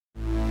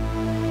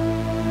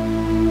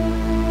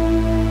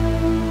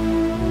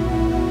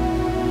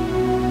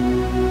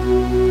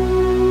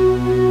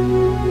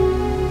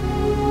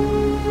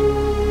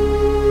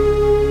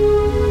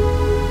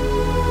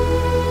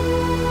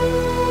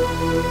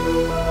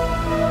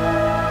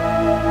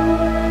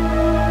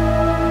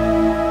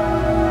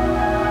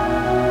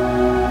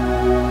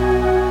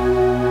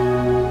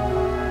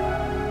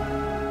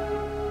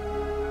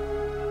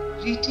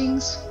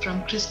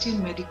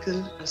Christian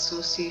Medical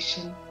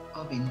Association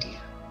of India.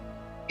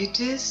 It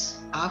is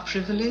our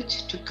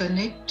privilege to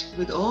connect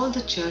with all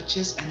the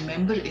churches and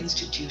member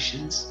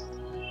institutions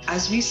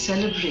as we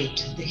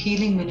celebrate the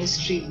Healing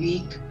Ministry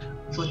Week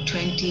for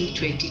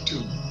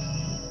 2022.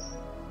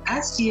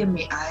 As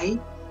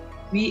CMAI,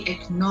 we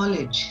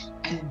acknowledge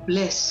and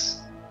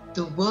bless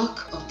the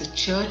work of the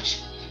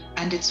church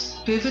and its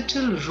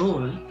pivotal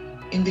role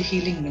in the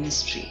healing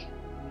ministry.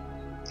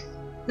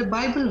 The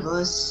Bible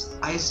verse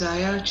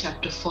Isaiah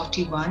chapter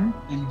 41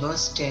 and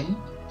verse 10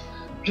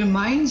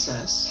 reminds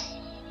us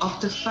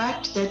of the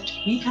fact that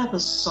we have a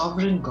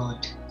sovereign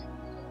God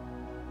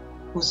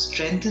who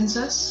strengthens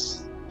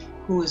us,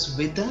 who is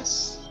with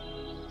us,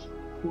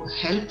 who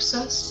helps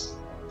us,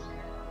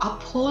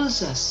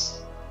 upholds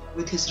us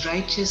with his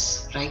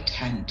righteous right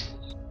hand.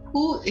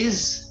 Who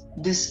is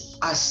this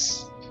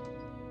us?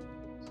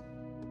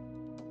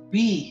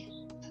 We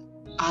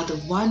are the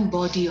one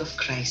body of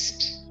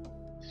Christ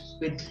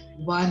with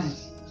one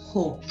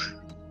hope,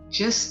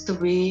 just the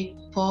way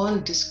Paul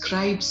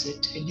describes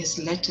it in his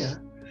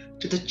letter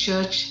to the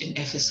church in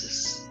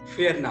Ephesus.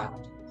 Fear not,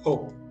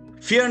 hope.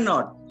 Fear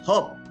not,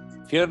 hope.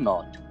 Fear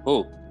not,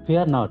 hope.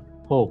 Fear not,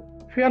 hope.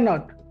 Fear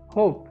not,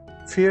 hope.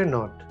 Fear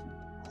not,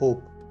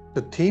 hope.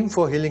 The theme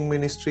for Healing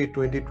Ministry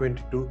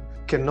 2022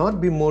 cannot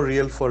be more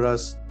real for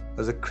us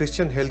as a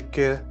Christian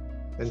healthcare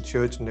and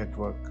church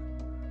network.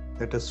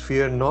 Let us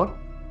fear not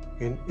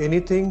in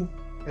anything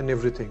and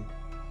everything,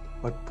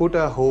 but put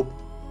our hope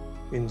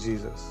in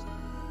Jesus.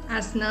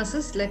 As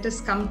nurses, let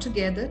us come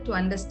together to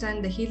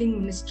understand the healing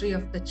ministry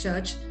of the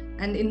church,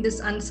 and in these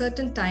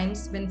uncertain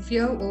times when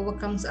fear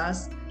overcomes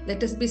us,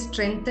 let us be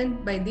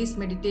strengthened by these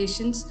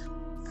meditations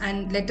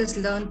and let us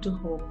learn to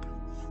hope.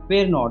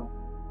 Fear not,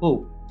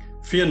 hope.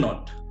 Fear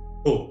not,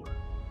 hope.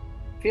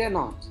 Fear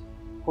not,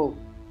 hope.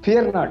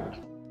 Fear not,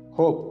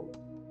 hope.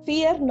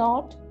 Fear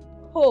not,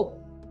 hope.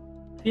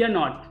 Fear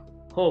not,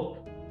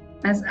 hope.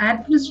 As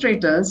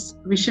administrators,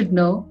 we should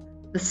know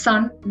the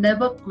sun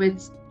never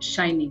quits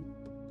shining.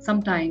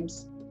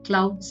 Sometimes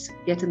clouds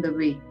get in the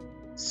way.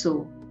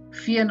 So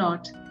fear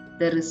not,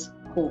 there is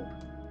hope.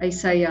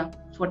 Isaiah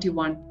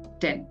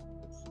 41:10.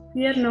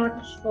 Fear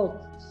not, hope.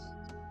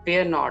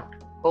 Fear not,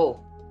 hope.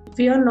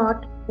 Fear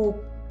not,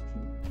 hope.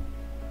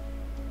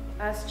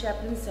 As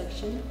chaplain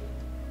section,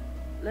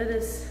 let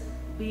us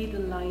be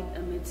the light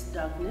amidst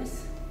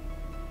darkness.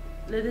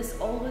 Let us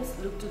always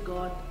look to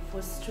God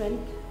for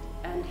strength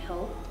and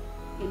help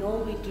in all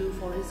we do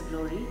for His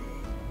glory.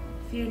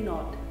 Fear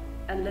not,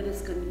 and let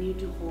us continue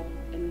to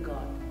hope in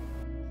God.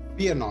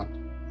 Fear not,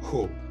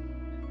 hope.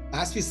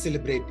 As we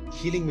celebrate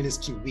Healing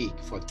Ministry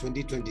Week for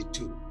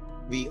 2022,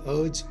 we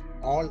urge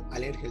all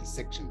Allied Health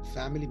Section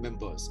family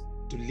members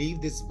to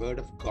leave this word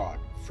of God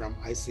from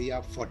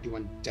Isaiah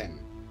 41:10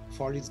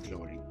 for His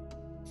glory.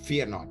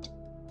 Fear not,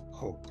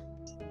 hope.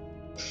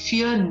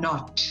 Fear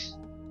not,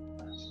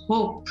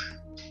 hope.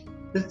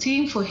 The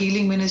theme for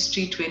Healing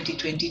Ministry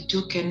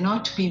 2022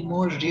 cannot be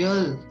more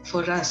real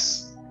for us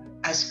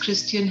as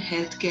Christian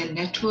Healthcare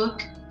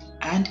Network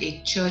and a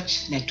church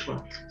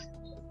network,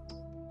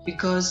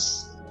 because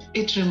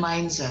it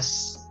reminds us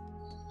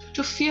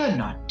to fear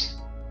not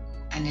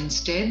and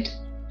instead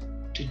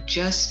to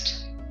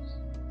just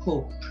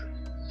hope.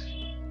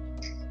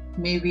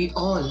 May we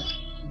all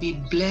be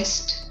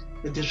blessed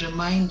with the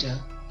reminder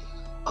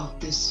of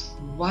this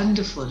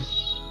wonderful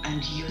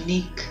and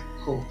unique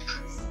hope.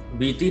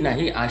 भीती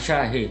नहीं, आशा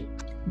आहे.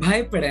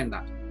 ಭಯಪಡೇಂಡ,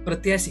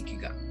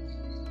 ಪ್ರತ್ಯಾಶಿಕಿಗ.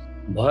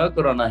 भय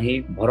करो नहीं,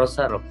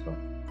 भरोसा रखो.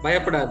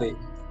 ಭಯಪಡಾದೆ,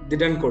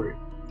 ದಿಡನ್ಕೊಳ್ಳಿ.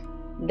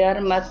 डर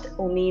मत,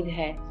 उम्मीद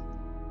है.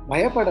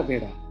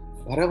 ಭಯಪಡಬೇಡ,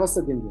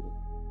 ಭರವಸೆದಿಂದಿರು.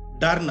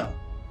 डरना,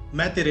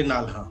 मैं तेरे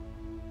नाल हां.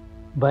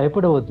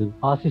 భయపడవద్దు,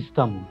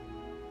 ఆశిస్తాము.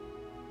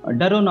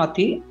 डरो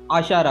नहीं,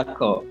 आशा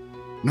रखो.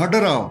 न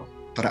डराओ,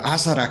 पर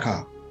आशा रखा.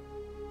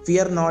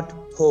 Fear not,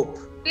 hope.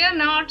 Fear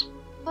not,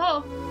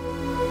 hope.